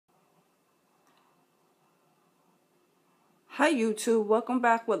Hi YouTube, welcome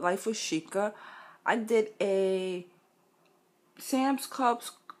back with Life with Shika. I did a Sam's Club's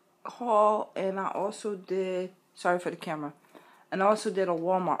haul and I also did, sorry for the camera, and I also did a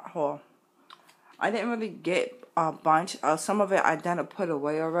Walmart haul. I didn't really get a bunch. Some of it I done put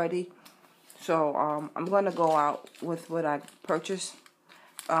away already. So I'm going to go out with what I purchased.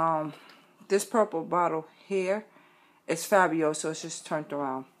 This purple bottle here is Fabuloso, it's just turned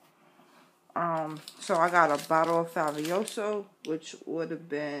around. So I got a bottle of Fabuloso, which would have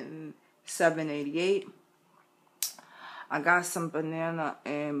been $7.88. I got some banana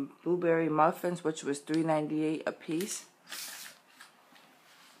and blueberry muffins, which was $3.98 a piece.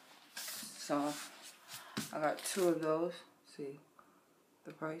 So I got two of those. See,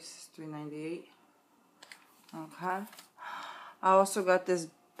 the price is $3.98. Okay. I also got this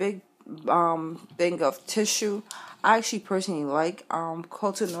big thing of tissue. I actually personally like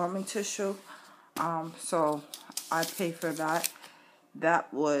Colton Norman tissue. So I paid for that.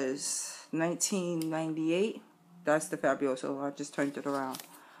 That was $19.98. That's the Fabuloso. I just turned it around.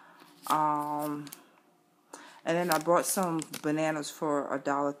 And then I bought some bananas for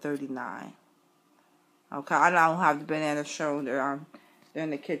 $1.39. Okay, I don't have the bananas shown. They're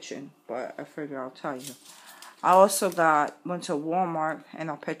in the kitchen, but I figure I'll tell you. I also went to Walmart and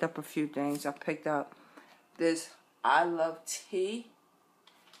I picked up a few things. I picked up this I Love Tea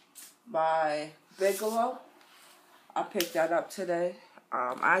by Bigelow. I picked that up today.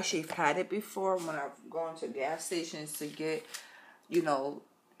 I actually have had it before when I've gone to gas stations to get,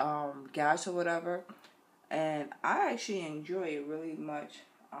 gas or whatever. And I actually enjoy it really much.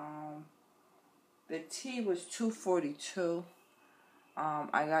 The tea was $2.42.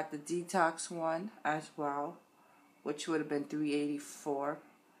 I got the detox one as well, which would have been $3.84.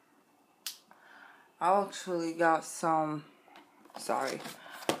 I actually got some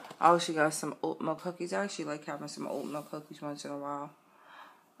oatmeal cookies. I actually like having some oatmeal cookies once in a while.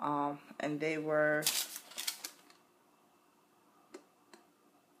 And they were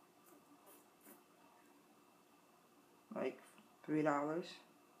like $3,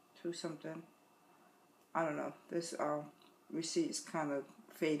 two something. I don't know. This receipt's kind of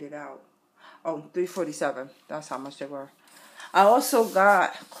faded out. Oh, $3.47. That's how much they were. I also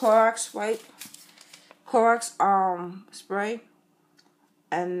got Clorox spray,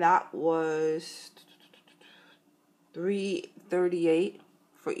 and that was $3.38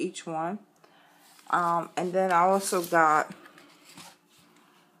 for each one. And then I also got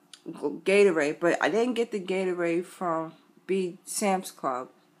Gatorade, but I didn't get the Gatorade from Sam's Club.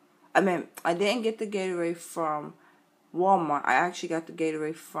 I didn't get the Gatorade from Walmart. I actually got the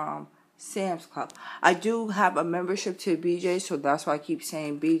Gatorade from Sam's Club. I do have a membership to BJ's, so that's why I keep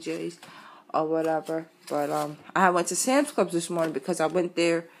saying BJ's or whatever. But I went to Sam's Club this morning because I went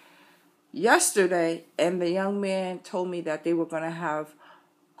there yesterday, and the young man told me that they were going to have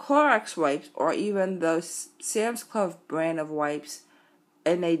Clorox wipes or even the Sam's Club brand of wipes,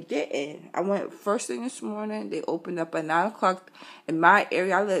 and they didn't. I went first thing this morning. They opened up at 9 o'clock. In my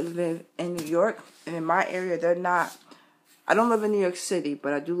area, I live in New York, and in my area, they're not. I don't live in New York City,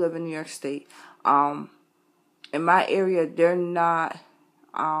 but I do live in New York State. In my area, they're not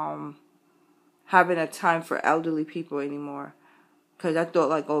having a time for elderly people anymore. Because I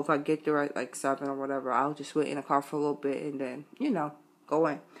thought, if I get there at 7 or whatever, I'll just wait in the car for a little bit and then, go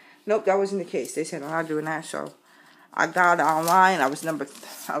in. Nope, that wasn't the case. They said I'm not doing that, so I got online. I was the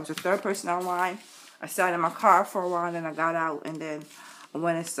third person online. I sat in my car for a while, and I got out, and then I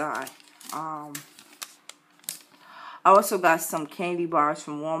went inside. I also got some candy bars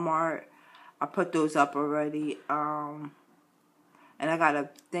from Walmart. I put those up already. And I got a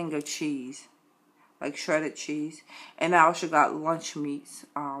thing of cheese, like shredded cheese. And I also got lunch meats,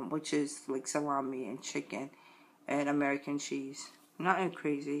 which is like salami and chicken and American cheese. Nothing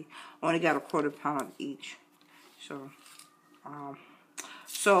crazy. I only got a quarter pound of each. So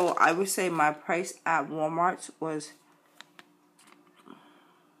I would say my price at Walmart was...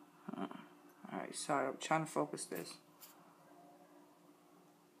 Alright, sorry, I'm trying to focus this.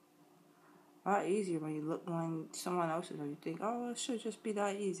 A lot easier when someone else is on. You think, oh, it should just be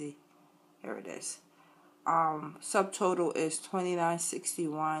that easy. Here it is. Subtotal is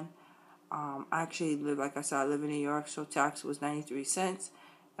 $29.61. I actually live, like I said, I live in New York, so tax was 93 cents,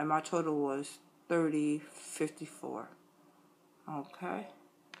 and my total was $30.54. Okay.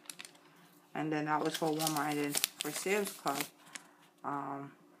 And then that was for Walmart, and then for Sam's Club,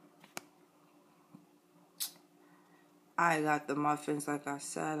 I got the muffins, like I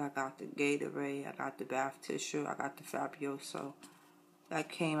said. I got the Gatorade. I got the bath tissue. I got the Fabuloso. That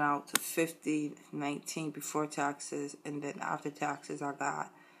came out to $50.19 before taxes, and then after taxes, I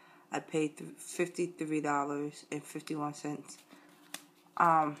got I paid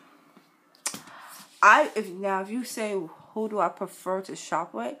 $53.51. If you say who do I prefer to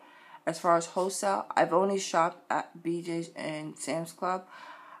shop with, as far as wholesale, I've only shopped at BJ's and Sam's Club.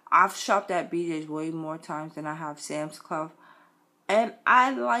 I've shopped at BJ's way more times than I have Sam's Club. And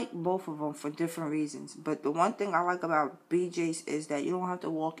I like both of them for different reasons. But the one thing I like about BJ's is that you don't have to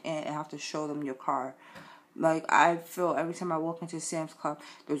walk in and have to show them your card. Like, I feel every time I walk into Sam's Club,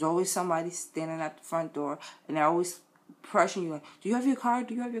 there's always somebody standing at the front door, and they're always pressuring you, like, do you have your card?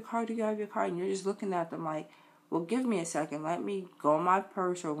 Do you have your card? Do you have your card? And you're just looking at them like, well, give me a second. Let me go in my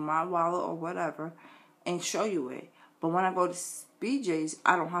purse or my wallet or whatever and show you it. But when I go to BJ's,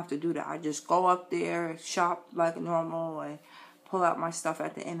 I don't have to do that. I just go up there, shop like normal, and pull out my stuff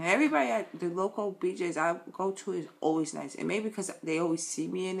at the end. And everybody at the local BJ's I go to is always nice. And maybe because they always see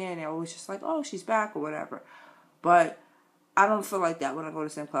me in there and they're always just like, oh, she's back or whatever. But I don't feel like that when I go to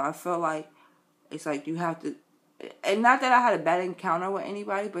Sam's Club. I feel like it's like you have to, and not that I had a bad encounter with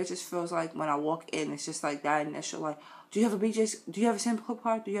anybody, but it just feels like when I walk in, it's just like that initial, like, do you have a BJ's? Do you have a Sam's Club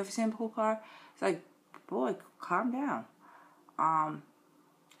card? Do you have a Sam's Club card? It's like, boy, calm down.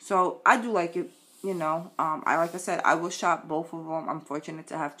 So I do like it. You know, like I said, I will shop both of them. I'm fortunate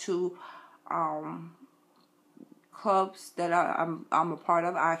to have two clubs that I'm a part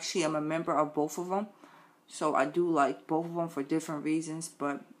of. I actually am a member of both of them. So I do like both of them for different reasons.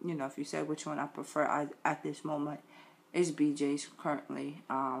 But, you know, if you say which one I prefer at this moment, is BJ's currently.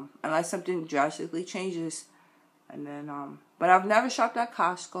 Unless something drastically changes. And then, but I've never shopped at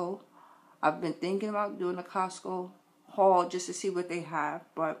Costco. I've been thinking about doing a Costco haul just to see what they have.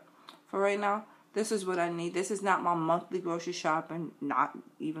 But for right now, this is what I need. This is not my monthly grocery shopping, not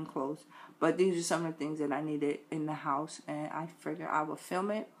even close. But these are some of the things that I needed in the house. And I figured I will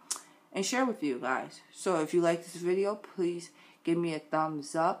film it and share with you guys. So if you like this video, please give me a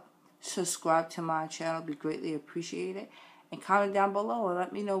thumbs up. Subscribe to my channel. Be greatly appreciated. And comment down below and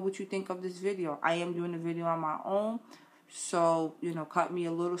let me know what you think of this video. I am doing a video on my own. So, you know, cut me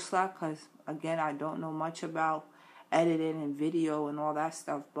a little slack. Because, again, I don't know much about editing and video and all that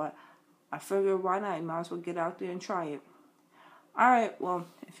stuff. But I figured, why not? You might as well get out there and try it. Alright, well,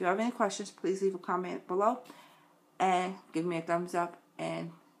 if you have any questions, please leave a comment below. And give me a thumbs up.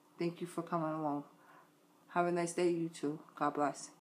 And thank you for coming along. Have a nice day, you too. God bless.